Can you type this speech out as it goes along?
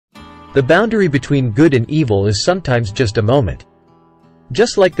The boundary between good and evil is sometimes just a moment.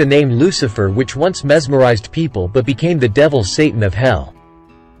 Just like the name Lucifer, which once mesmerized people but became the devil Satan of hell.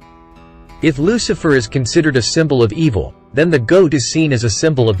 If Lucifer is considered a symbol of evil, then the goat is seen as a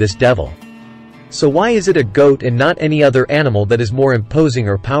symbol of this devil. So why is it a goat and not any other animal that is more imposing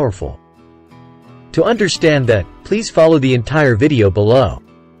or powerful? To understand that, please follow the entire video below.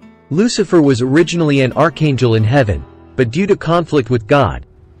 Lucifer was originally an archangel in heaven, but due to conflict with God,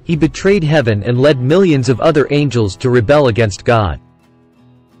 he betrayed heaven and led millions of other angels to rebel against God,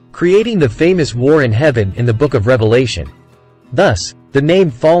 creating the famous war in heaven in the book of Revelation. Thus, the name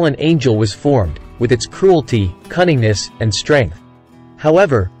fallen angel was formed, with its cruelty, cunningness, and strength.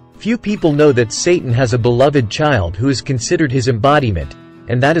 However, few people know that Satan has a beloved child who is considered his embodiment,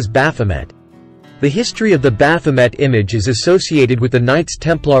 and that is Baphomet. The history of the Baphomet image is associated with the Knights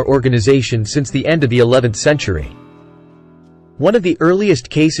Templar organization since the end of the 11th century. One of the earliest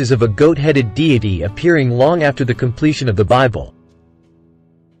cases of a goat-headed deity appearing long after the completion of the Bible.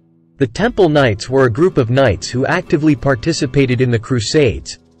 The Temple Knights were a group of knights who actively participated in the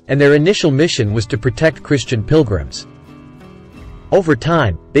Crusades, and their initial mission was to protect Christian pilgrims. Over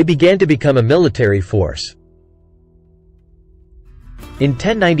time, they began to become a military force. In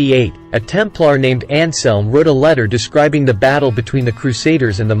 1098, a Templar named Anselm wrote a letter describing the battle between the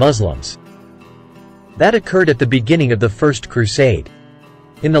Crusaders and the Muslims. That occurred at the beginning of the First Crusade.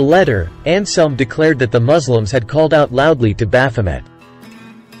 In the letter, Anselm declared that the Muslims had called out loudly to Baphomet.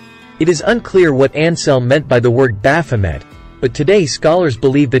 It is unclear what Anselm meant by the word Baphomet, but today scholars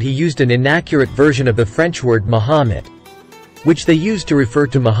believe that he used an inaccurate version of the French word Muhammad, which they used to refer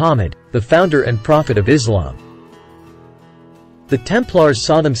to Muhammad, the founder and prophet of Islam. The Templars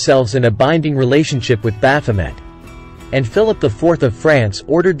saw themselves in a binding relationship with Baphomet, and Philip IV of France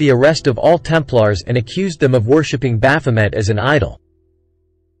ordered the arrest of all Templars and accused them of worshipping Baphomet as an idol,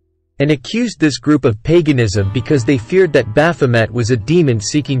 and accused this group of paganism because they feared that Baphomet was a demon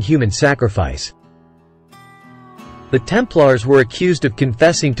seeking human sacrifice. The Templars were accused of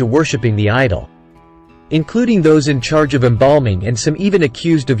confessing to worshipping the idol, including those in charge of embalming, and some even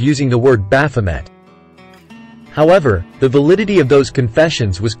accused of using the word Baphomet. However, the validity of those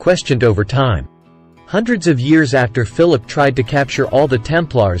confessions was questioned over time. Hundreds of years after Philip tried to capture all the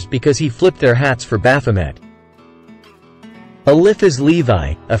Templars because he flipped their hats for Baphomet. Eliphas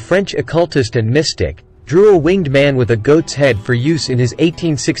Levi, a French occultist and mystic, drew a winged man with a goat's head for use in his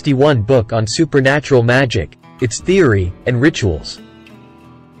 1861 book on supernatural magic, its theory, and rituals.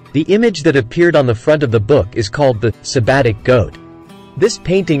 The image that appeared on the front of the book is called the Sabbatic Goat. This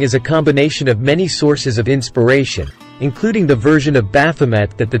painting is a combination of many sources of inspiration, including the version of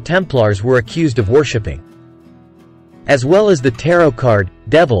Baphomet that the Templars were accused of worshipping, as well as the tarot card,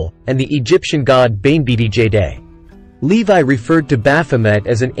 devil, and the Egyptian god Bane-Bidi-Jade. Levi referred to Baphomet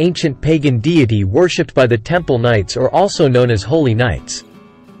as an ancient pagan deity worshipped by the Temple Knights, or also known as Holy Knights.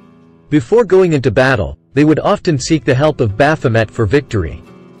 Before going into battle, they would often seek the help of Baphomet for victory.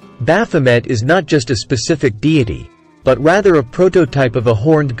 Baphomet is not just a specific deity, but rather a prototype of a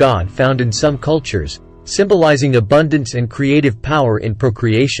horned god found in some cultures, symbolizing abundance and creative power in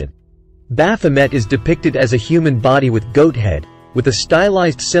procreation. Baphomet is depicted as a human body with goat head, with a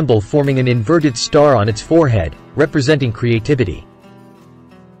stylized symbol forming an inverted star on its forehead, representing creativity.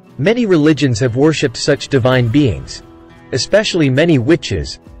 Many religions have worshipped such divine beings, especially many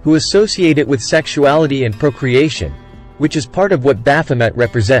witches, who associate it with sexuality and procreation, which is part of what Baphomet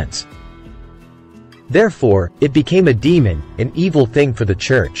represents. Therefore, it became a demon, an evil thing for the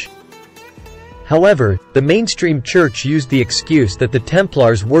church. However, the mainstream church used the excuse that the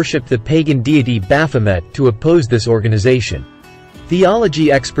Templars worshipped the pagan deity Baphomet to oppose this organization.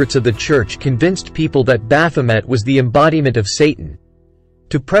 Theology experts of the church convinced people that Baphomet was the embodiment of Satan,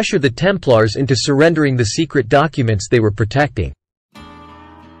 to pressure the Templars into surrendering the secret documents they were protecting.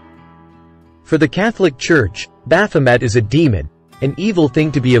 For the Catholic Church, Baphomet is a demon, an evil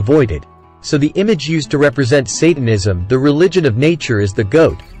thing to be avoided, so the image used to represent Satanism, the religion of nature, is the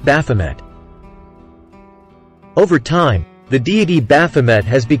goat, Baphomet. Over time, the deity Baphomet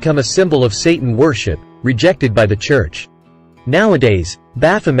has become a symbol of Satan worship, rejected by the church. Nowadays,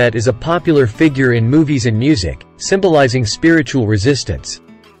 Baphomet is a popular figure in movies and music, symbolizing spiritual resistance.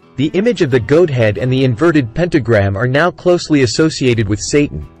 The image of the goat head and the inverted pentagram are now closely associated with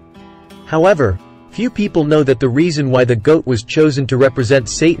Satan. However, few people know that the reason why the goat was chosen to represent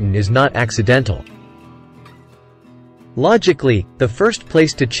Satan is not accidental. Logically, the first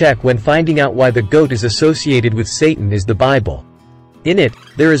place to check when finding out why the goat is associated with Satan is the Bible. In it,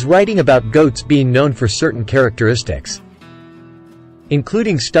 there is writing about goats being known for certain characteristics,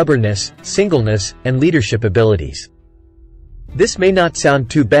 including stubbornness, singleness, and leadership abilities. This may not sound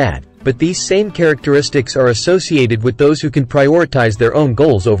too bad, but these same characteristics are associated with those who can prioritize their own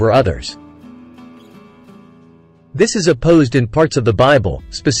goals over others. This is opposed in parts of the Bible,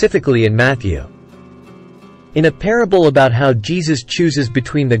 specifically in Matthew. In a parable about how Jesus chooses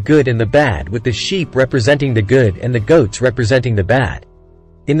between the good and the bad, with the sheep representing the good and the goats representing the bad.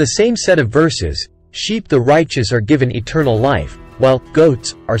 In the same set of verses, sheep the righteous are given eternal life, while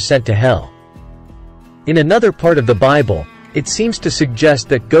goats are sent to hell. In another part of the Bible, it seems to suggest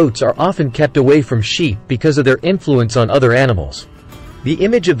that goats are often kept away from sheep because of their influence on other animals. The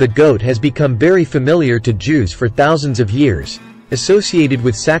image of the goat has become very familiar to Jews for thousands of years, associated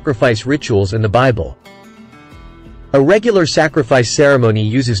with sacrifice rituals in the Bible. A regular sacrifice ceremony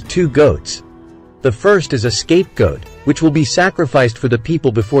uses 2 goats. The first is a scapegoat, which will be sacrificed for the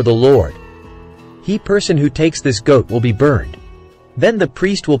people before the Lord. The person who takes this goat will be burned. Then the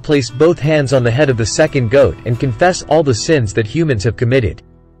priest will place both hands on the head of the second goat and confess all the sins that humans have committed.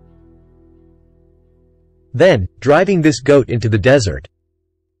 Then, driving this goat into the desert.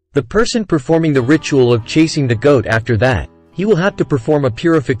 The person performing the ritual of chasing the goat after that, he will have to perform a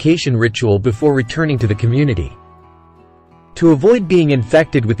purification ritual before returning to the community, to avoid being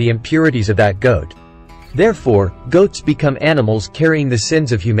infected with the impurities of that goat. Therefore, goats become animals carrying the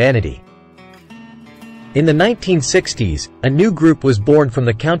sins of humanity. In the 1960s, a new group was born from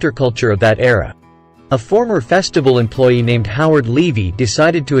the counterculture of that era. A former festival employee named Howard Levy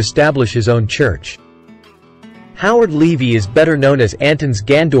decided to establish his own church. Howard Levy is better known as Antons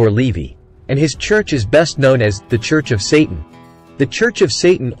Gandor Levy, and his church is best known as the Church of Satan. The Church of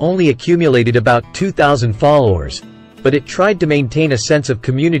Satan only accumulated about 2,000 followers, but it tried to maintain a sense of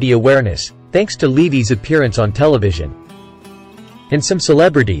community awareness, thanks to Levy's appearance on television. And some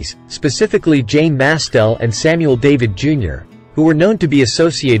celebrities, specifically Jane Mastel and Samuel David Jr., who were known to be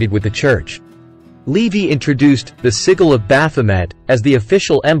associated with the church. Levy introduced the sigil of Baphomet as the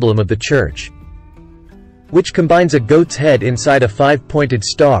official emblem of the church, which combines a goat's head inside a 5-pointed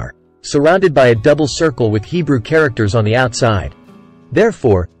star, surrounded by a double circle with Hebrew characters on the outside.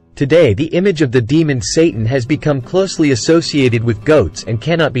 Therefore, today the image of the demon Satan has become closely associated with goats and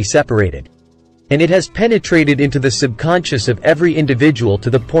cannot be separated. And it has penetrated into the subconscious of every individual to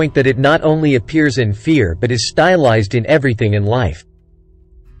the point that it not only appears in fear but is stylized in everything in life,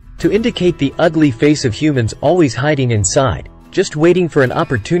 to indicate the ugly face of humans always hiding inside, just waiting for an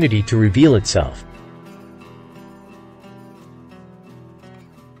opportunity to reveal itself.